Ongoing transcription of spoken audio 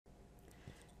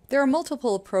There are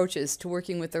multiple approaches to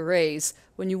working with arrays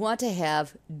when you want to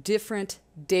have different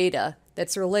data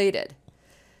that's related.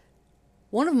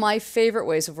 One of my favorite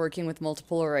ways of working with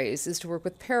multiple arrays is to work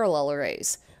with parallel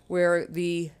arrays, where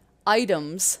the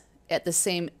items at the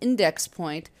same index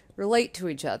point relate to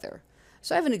each other.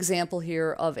 So I have an example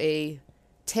here of a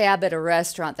tab at a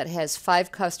restaurant that has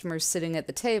 5 customers sitting at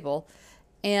the table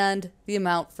and the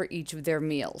amount for each of their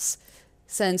meals.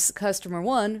 Since customer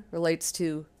 1 relates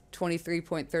to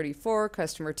 23.34,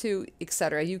 customer 2,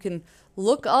 etc., you can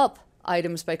look up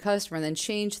items by customer and then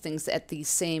change things at the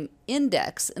same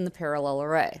index in the parallel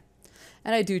array.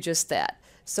 And I do just that.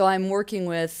 So I'm working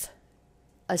with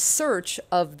a search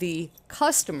of the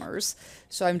customers.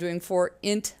 So I'm doing for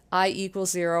int I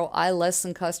equals 0, I less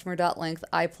than customer.length,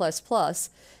 I plus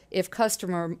plus. If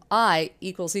customer I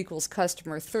equals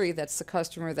customer 3, that's the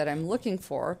customer that I'm looking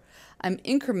for, I'm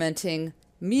incrementing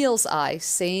meals I,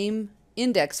 same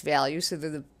index value, so they're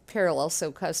the parallel,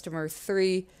 so customer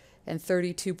 3 and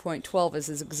 32.12 is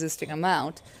his existing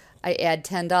amount. I add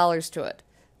 $10 to it.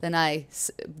 Then I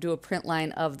do a print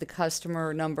line of the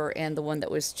customer number and the one that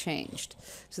was changed.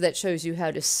 So that shows you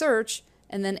how to search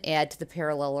and then add to the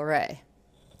parallel array.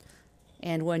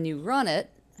 And when you run it,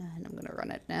 and I'm going to run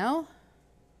it now,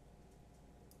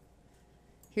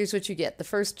 here's what you get.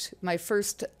 When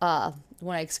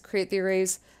I create the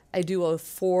arrays, I do a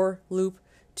for loop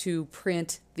to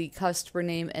print the customer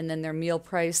name and then their meal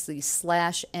price. The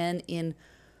 /n in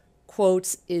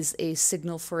quotes is a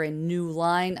signal for a new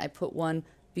line. I put one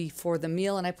before the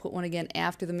meal and I put one again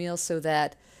after the meal so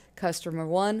that customer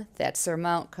 1, that's their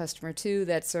amount, customer 2,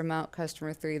 that's their amount,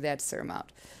 customer 3, that's their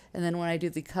amount. And then when I do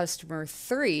the customer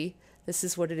 3, this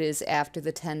is what it is after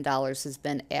the $10 has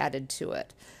been added to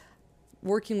it.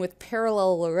 Working with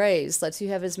parallel arrays lets you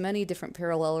have as many different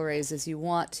parallel arrays as you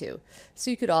want to.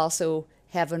 So you could also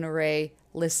have an array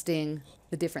listing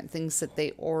the different things that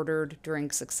they ordered,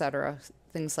 drinks, etc.,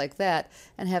 things like that,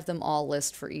 and have them all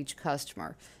list for each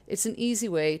customer. It's an easy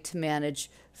way to manage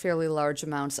fairly large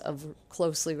amounts of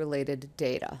closely related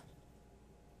data.